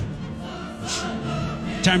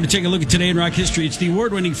Time to take a look at Today in Rock History. It's the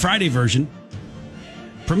award-winning Friday version.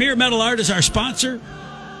 Premier Metal Art is our sponsor.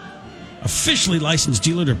 Officially licensed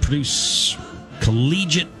dealer to produce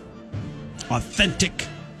collegiate, authentic,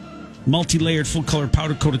 multi-layered, full-color,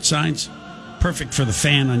 powder-coated signs. Perfect for the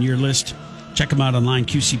fan on your list. Check them out online,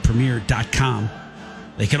 qcpremier.com.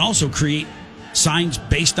 They can also create signs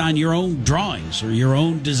based on your own drawings or your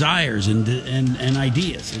own desires and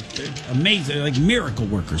ideas. They're amazing. They're like miracle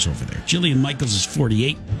workers over there. Jillian Michaels is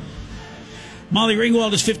 48. Molly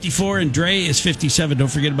Ringwald is 54, and Dre is 57. Don't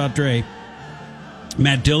forget about Dre.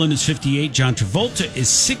 Matt Dillon is 58. John Travolta is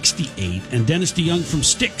 68. And Dennis DeYoung from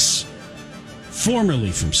Styx,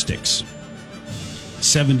 formerly from Styx,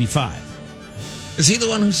 75. Is he the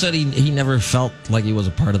one who said he never felt like he was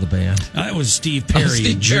a part of the band? That was Steve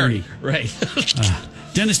Perry and Journey. Right.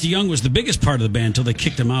 Dennis DeYoung was the biggest part of the band until they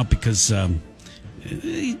kicked him out because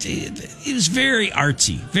he was very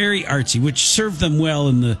artsy, which served them well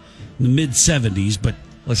in the mid-'70s. But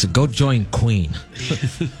listen, go join Queen.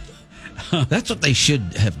 That's what they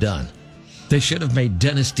should have done. They should have made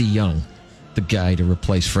Dennis DeYoung the guy to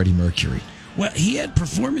replace Freddie Mercury. Well, he had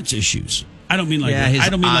performance issues. I don't mean like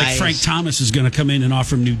eyes. Frank Thomas is going to come in and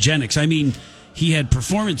offer him eugenics. I mean, he had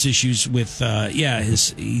performance issues with he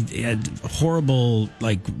had horrible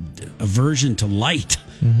aversion to light,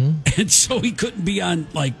 and so he couldn't be on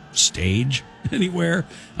stage anywhere.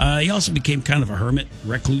 He also became kind of a hermit,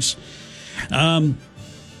 recluse.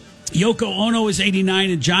 Yoko Ono is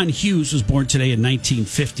 89, and John Hughes was born today in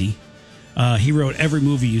 1950. He wrote every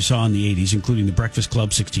movie you saw in the 80s, including The Breakfast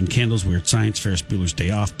Club, 16 Candles, Weird Science, Ferris Bueller's Day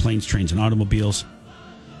Off, Planes, Trains, and Automobiles.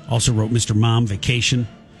 Also wrote Mr. Mom, Vacation,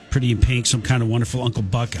 Pretty in Pink, Some Kind of Wonderful, Uncle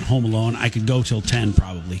Buck, and Home Alone. I could go till 10,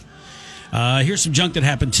 probably. Here's some junk that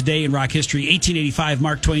happened today in rock history. 1885,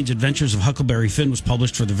 Mark Twain's Adventures of Huckleberry Finn was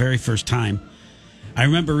published for the very first time. I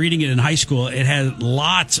remember reading it in high school. It had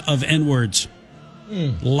lots of N-words.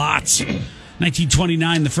 Lots.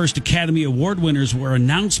 1929, the first Academy Award winners were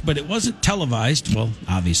announced, but it wasn't televised. Well,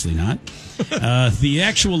 obviously not. The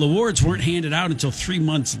actual awards weren't handed out until 3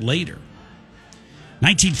 months later.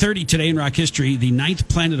 1930, today in rock history, the ninth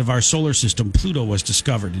planet of our solar system, Pluto, was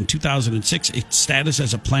discovered. In 2006, its status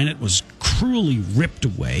as a planet was cruelly ripped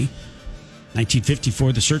away.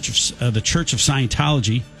 1954, the Church of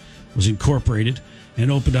Scientology was incorporated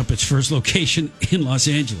and opened up its first location in Los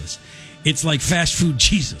Angeles. It's like fast food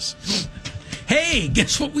Jesus. Hey,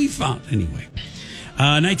 guess what we found? Anyway,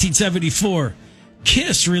 1974,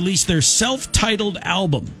 Kiss released their self-titled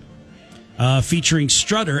album featuring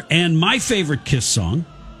Strutter and my favorite Kiss song,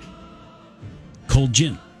 Cold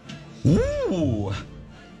Gin. Ooh.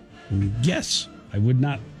 Yes, I would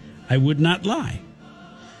not lie.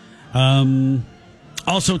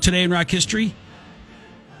 Also today in rock history,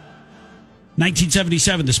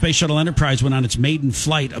 1977, the Space Shuttle Enterprise went on its maiden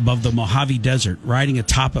flight above the Mojave Desert, riding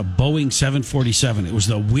atop a Boeing 747. It was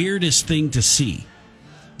the weirdest thing to see.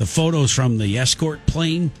 The photos from the escort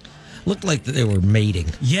plane looked like they were mating.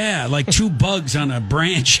 Yeah, like two bugs on a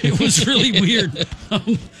branch. It was really weird.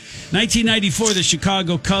 1994, the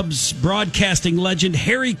Chicago Cubs broadcasting legend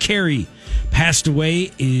Harry Carey passed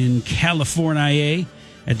away in California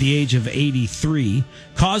at the age of 83.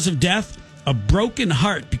 Cause of death? A broken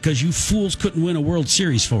heart because you fools couldn't win a World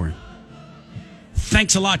Series for him.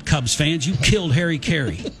 Thanks a lot, Cubs fans. You killed Harry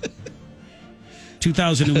Carey.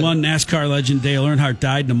 2001, NASCAR legend Dale Earnhardt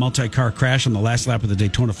died in a multi-car crash on the last lap of the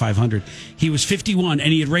Daytona 500. He was 51,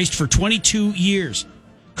 and he had raced for 22 years.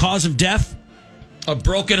 Cause of death? A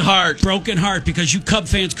broken heart. Broken heart because you Cub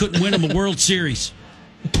fans couldn't win him a World Series.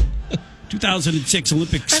 2006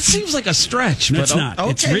 Olympics. That seems like a stretch. No, it's not.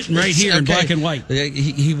 Okay. It's written right here in black and white.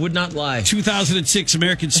 He would not lie. 2006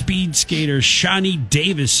 American speed skater Shawnee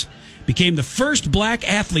Davis became the first black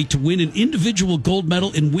athlete to win an individual gold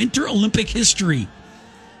medal in Winter Olympic history.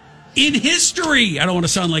 In history! I don't want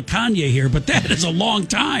to sound like Kanye here, but that is a long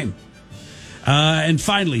time. And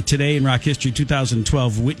finally, today in rock history,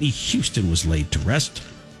 2012, Whitney Houston was laid to rest.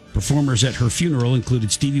 Performers at her funeral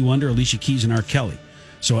included Stevie Wonder, Alicia Keys, and R. Kelly.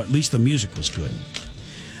 So at least the music was good.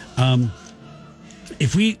 Are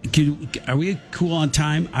we cool on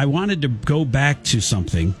time? I wanted to go back to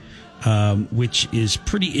something which is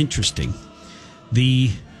pretty interesting.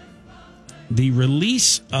 The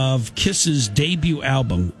release of Kiss's debut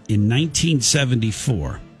album in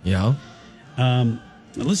 1974. Yeah.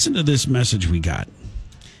 Listen to this message we got.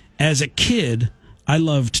 As a kid, I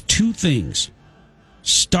loved two things: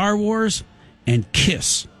 Star Wars and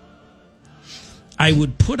Kiss. I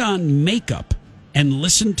would put on makeup and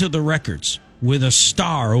listen to the records with a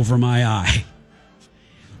star over my eye.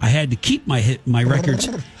 I had to keep my records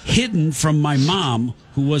hidden from my mom,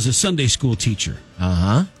 who was a Sunday school teacher.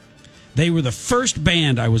 Uh-huh. They were the first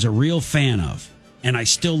band I was a real fan of, and I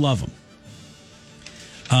still love them.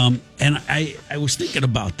 And I was thinking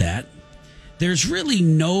about that. There's really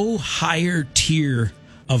no higher tier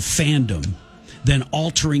of fandom than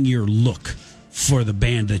altering your look for the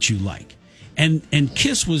band that you like. And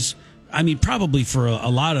Kiss was, I mean, probably for a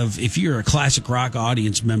lot of, if you're a classic rock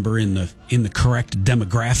audience member in the correct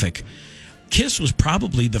demographic, Kiss was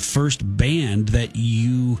probably the first band that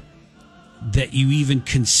you even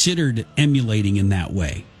considered emulating in that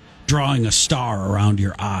way, drawing a star around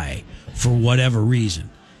your eye for whatever reason.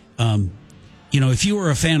 If you were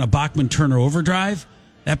a fan of Bachman Turner Overdrive,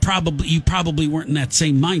 you probably weren't in that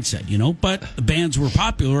same mindset, but the bands were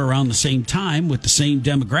popular around the same time with the same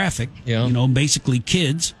demographic, basically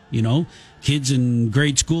kids, kids in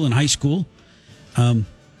grade school and high school. And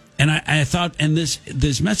I thought, and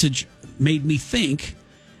this message made me think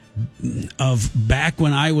of back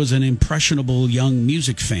when I was an impressionable young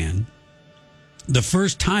music fan. The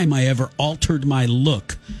first time I ever altered my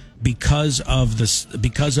look because of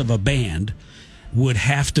a band would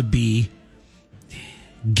have to be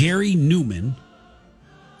Gary Newman,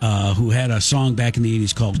 who had a song back in the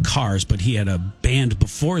 80s called Cars, but he had a band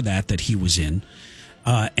before that he was in,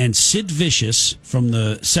 and Sid Vicious from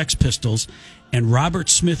the Sex Pistols and Robert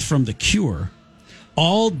Smith from The Cure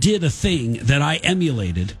all did a thing that I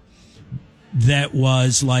emulated that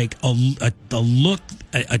was like a look,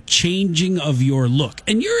 a changing of your look.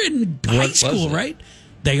 And you're in high school, right?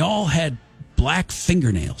 They all had black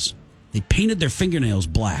fingernails. They painted their fingernails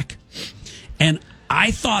black. And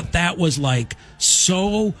I thought that was like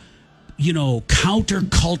so,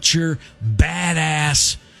 counterculture,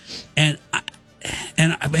 badass. And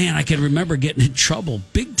man, I can remember getting in trouble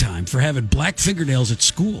big time for having black fingernails at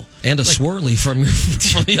school. And a swirly from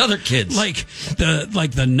the other kids. Like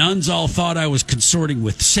the nuns all thought I was consorting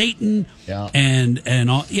with Satan. Yeah. And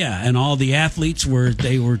all the athletes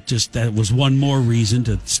that was one more reason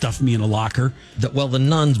to stuff me in a locker. The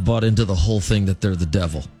nuns bought into the whole thing that they're the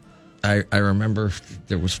devil. I remember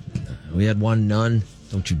we had one nun,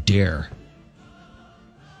 don't you dare.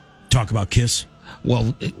 Talk about Kiss.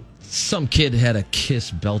 Well, some kid had a Kiss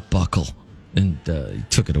belt buckle, and he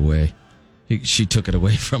took it away. She took it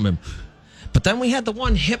away from him. But then we had the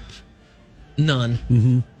one hip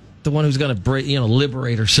nun, the one who's going to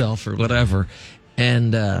liberate herself or whatever.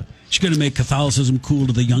 And she's going to make Catholicism cool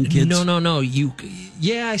to the young kids. No.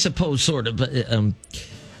 I suppose sort of. But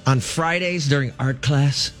on Fridays during art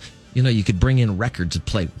class, you could bring in records and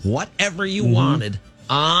play whatever you wanted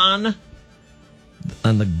under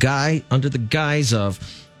the guise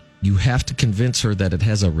of. You have to convince her that it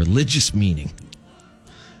has a religious meaning.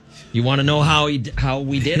 You want to know how we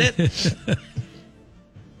did it?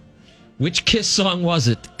 Which Kiss song was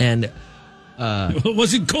it? And it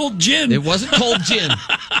wasn't Cold Gin. It wasn't Cold Gin.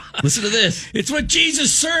 Listen to this. It's what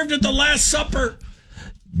Jesus served at the Last Supper.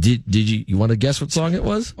 Did you want to guess what song it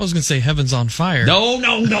was? I was going to say Heaven's on Fire.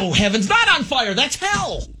 No. Heaven's not on fire. That's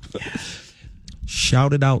hell.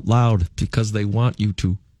 Shout it out loud because they want you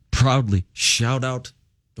to proudly shout out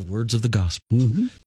the words of the gospel.